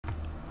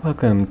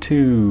Welcome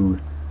to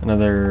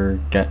another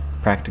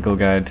practical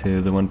guide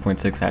to the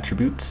 1.6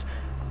 attributes.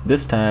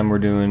 This time we're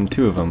doing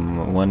two of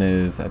them. One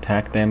is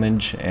attack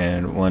damage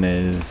and one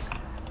is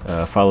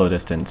follow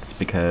distance,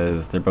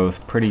 because they're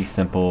both pretty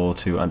simple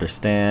to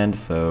understand,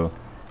 so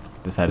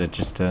decided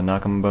just to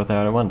knock them both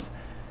out at once.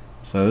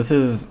 So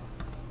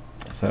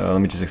let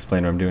me just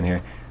explain what I'm doing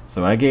here.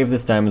 So I gave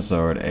this diamond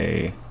sword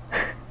a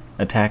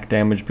attack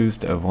damage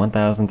boost of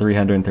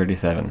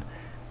 1,337.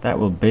 That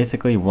will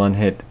basically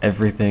one-hit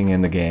everything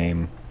in the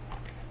game,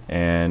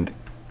 and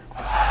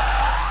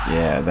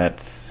yeah,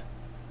 it's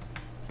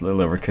a little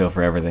overkill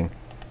for everything.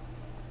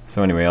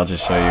 So anyway, I'll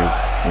just show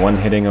you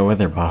one-hitting a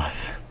wither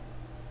boss,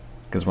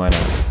 because why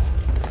not?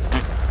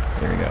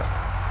 There we go.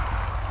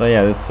 So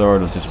yeah, this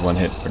sword will just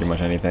one-hit pretty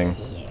much anything,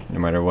 no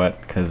matter what,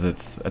 because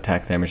its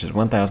attack damage is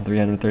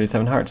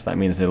 1,337 hearts. That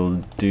means it'll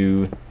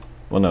do,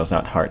 well, no, it's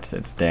not hearts,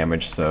 it's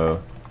damage,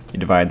 so you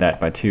divide that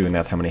by 2 and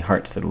that's how many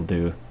hearts it'll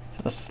do. Is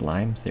that a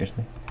slime?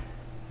 Seriously?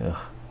 Ugh.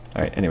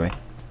 Alright, anyway.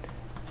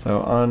 So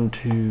on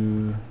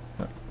to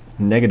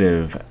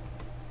negative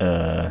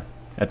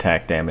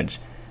attack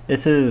damage.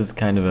 This is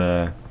kind of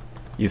a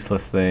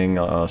useless thing.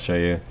 I'll show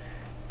you.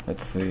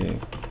 Let's see.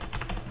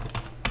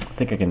 I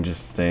think I can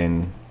just stay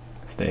in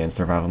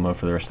survival mode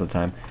for the rest of the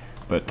time.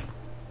 But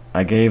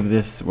I gave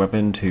this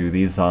weapon to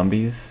these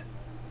zombies,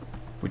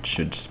 which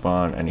should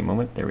spawn any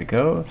moment. There we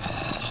go.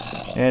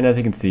 And as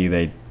you can see,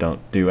 they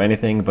don't do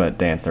anything but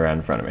dance around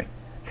in front of me.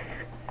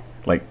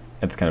 Like,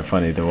 it's kind of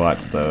funny to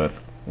watch, though.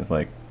 It's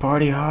like,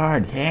 party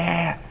hard,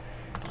 yeah,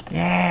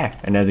 yeah.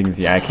 And as you can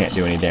see, I can't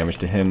do any damage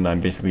to him.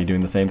 I'm basically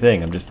doing the same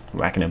thing. I'm just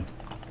whacking him.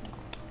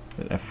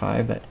 Is it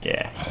F5? That,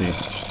 yeah. See,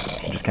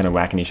 I'm just kind of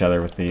whacking each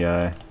other with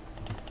the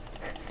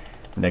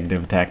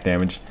negative attack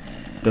damage.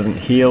 It doesn't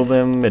heal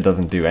them. It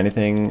doesn't do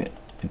anything.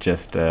 It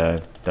just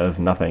does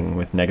nothing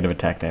with negative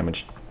attack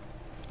damage.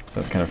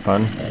 So it's kind of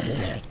fun.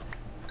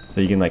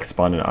 So you can like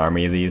spawn an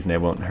army of these and they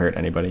won't hurt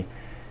anybody.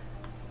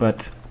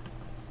 But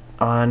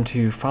on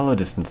to follow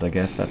distance, I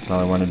guess. That's all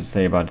I wanted to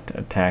say about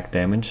attack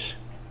damage.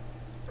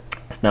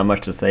 It's not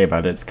much to say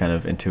about it. It's kind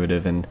of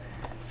intuitive and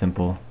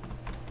simple.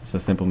 It's a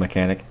simple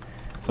mechanic.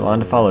 So on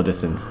to follow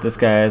distance. This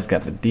guy's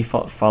got the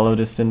default follow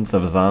distance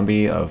of a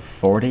zombie of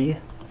 40,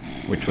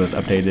 which was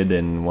updated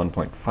in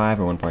 1.5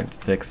 or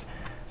 1.6,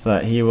 so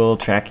that he will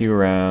track you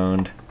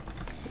around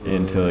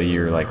until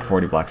you're like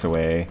 40 blocks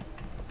away,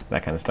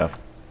 that kind of stuff.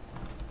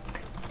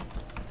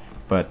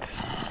 But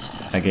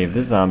I gave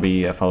this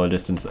zombie a follow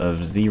distance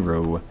of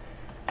 0,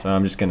 so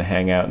I'm just gonna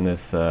hang out in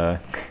this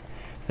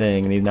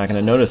thing, and he's not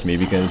gonna notice me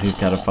because he's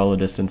got a follow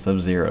distance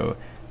of 0.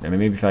 And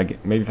maybe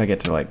if I get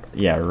to like,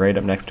 yeah, right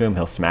up next to him,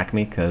 he'll smack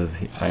me because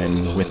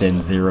I'm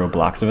within 0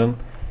 blocks of him.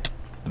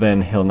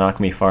 Then he'll knock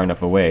me far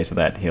enough away so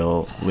that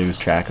he'll lose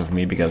track of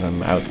me because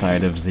I'm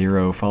outside of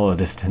 0 follow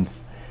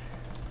distance.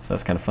 So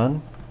that's kind of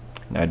fun.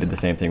 Now I did the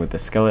same thing with the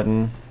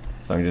skeleton,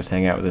 so I can just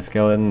hang out with the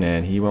skeleton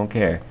and he won't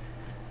care.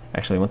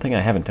 Actually, one thing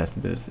I haven't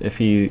tested is if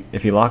he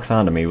locks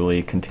onto me, will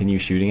he continue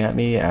shooting at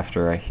me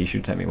after he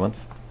shoots at me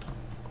once?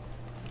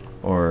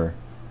 Or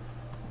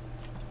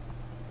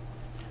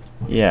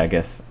yeah, I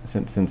guess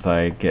since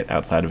I get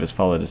outside of his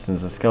follow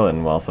distance, the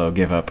skeleton will also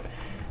give up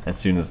as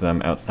soon as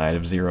I'm outside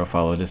of 0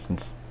 follow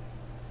distance.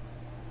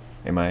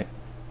 You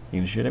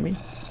gonna shoot at me?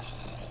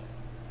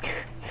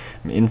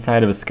 I'm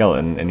inside of a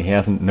skeleton and he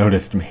hasn't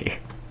noticed me.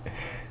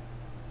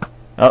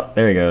 Oh,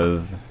 there he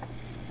goes.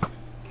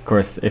 Of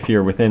course, if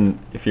you're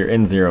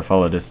in 0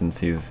 follow distance,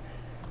 he's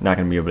not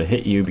gonna be able to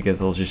hit you because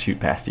he'll just shoot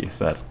past you.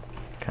 So that's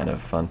kind of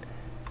fun.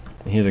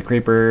 And here's a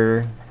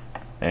creeper,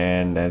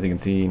 and as you can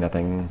see,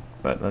 nothing.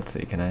 But let's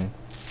see, can I?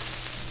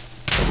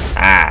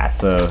 Ah,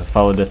 so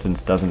follow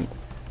distance doesn't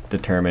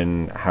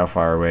determine how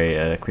far away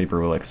a creeper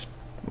will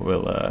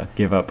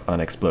give up on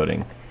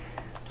exploding.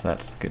 So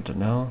that's good to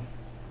know.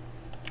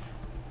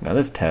 Now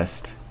this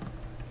test,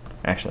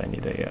 actually, I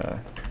need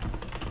a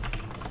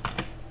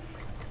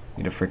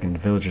freaking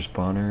villager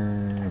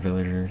spawner,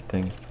 villager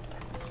thing.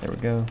 There we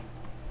go.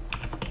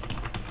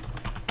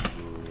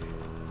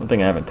 One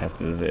thing I haven't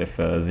tested is if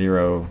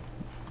zero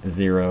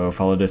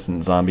follow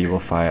distance zombie will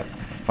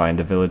find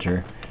a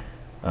villager,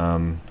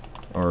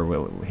 or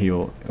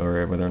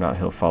whether or not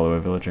he'll follow a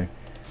villager.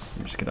 Let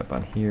me just get up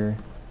on here,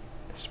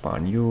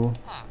 spawn you.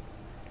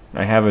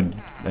 I have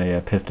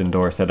a piston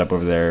door set up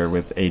over there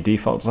with a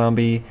default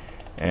zombie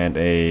and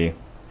a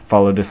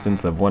follow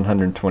distance of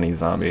 120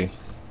 zombie,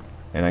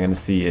 and I'm gonna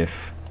see if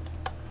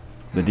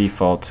the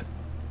default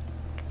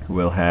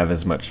will have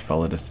as much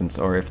follow distance,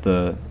 or if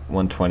the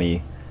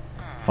 120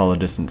 follow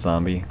distance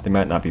zombie, they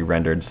might not be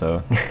rendered,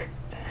 so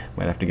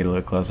might have to get a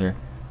little closer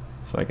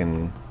so I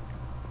can.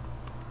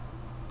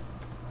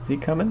 Is he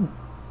coming?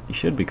 He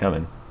should be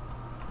coming.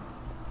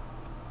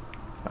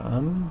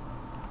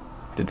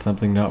 Did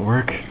something not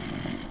work?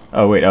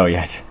 Oh wait, oh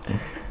yes.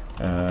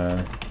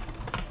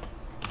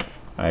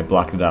 I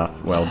blocked it off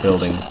while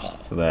building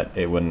so that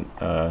he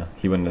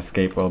wouldn't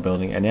escape while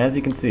building. And as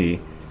you can see,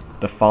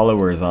 the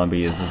follower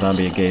zombie is the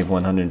zombie that gave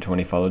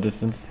 120 follow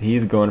distance.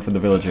 He's going for the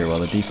villager while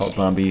the default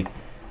zombie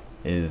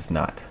is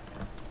not.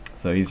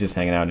 So he's just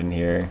hanging out in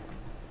here.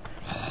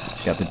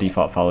 He's got the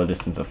default follow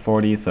distance of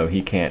 40, so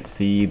he can't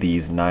see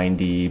these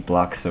 90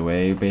 blocks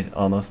away,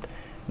 almost.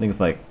 I think it's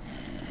like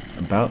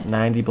about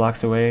 90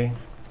 blocks away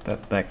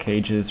that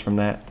cage is from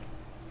that.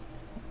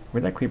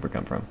 Where'd that creeper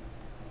come from?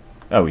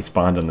 Oh, he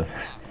spawned on the...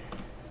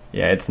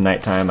 Yeah, it's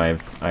nighttime. I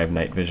have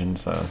night vision,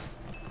 so...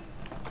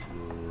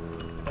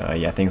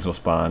 yeah, things will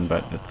spawn,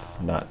 but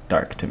it's not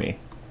dark to me.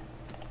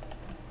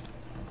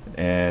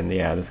 And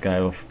yeah, this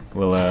guy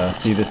will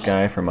see this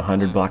guy from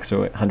 100 blocks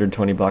away,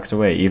 120 blocks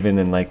away, even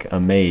in like a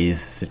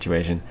maze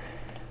situation.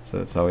 So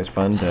it's always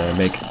fun to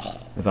make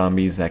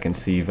zombies that can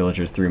see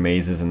villagers through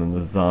mazes, and then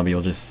the zombie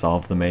will just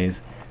solve the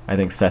maze. I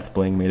think Seth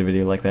Bling made a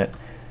video like that,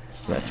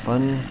 so that's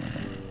fun.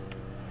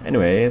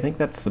 Anyway, I think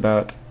that's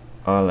about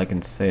all I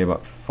can say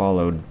about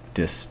follow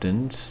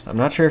distance. I'm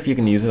not sure if you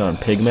can use it on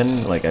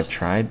pigmen. Like, I've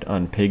tried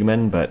on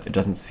pigmen, but it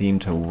doesn't seem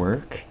to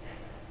work.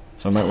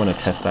 So I might want to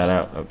test that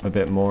out a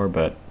bit more,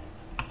 but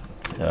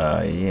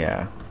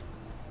yeah.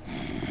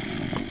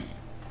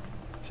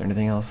 Is there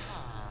anything else?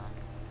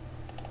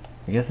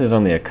 I guess there's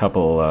only a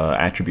couple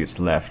attributes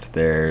left.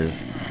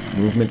 There's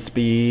movement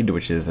speed,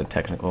 which is a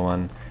technical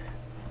one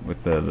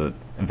with the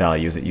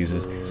values it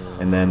uses,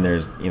 and then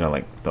there's, you know,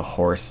 like the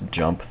horse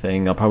jump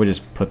thing. I'll probably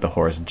just put the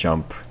horse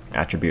jump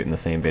attribute in the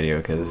same video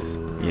because,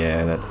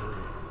 yeah, that's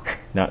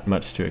not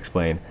much to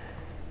explain.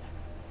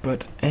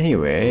 But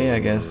anyway, I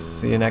guess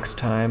see you next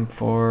time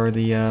for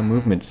the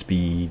movement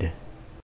speed.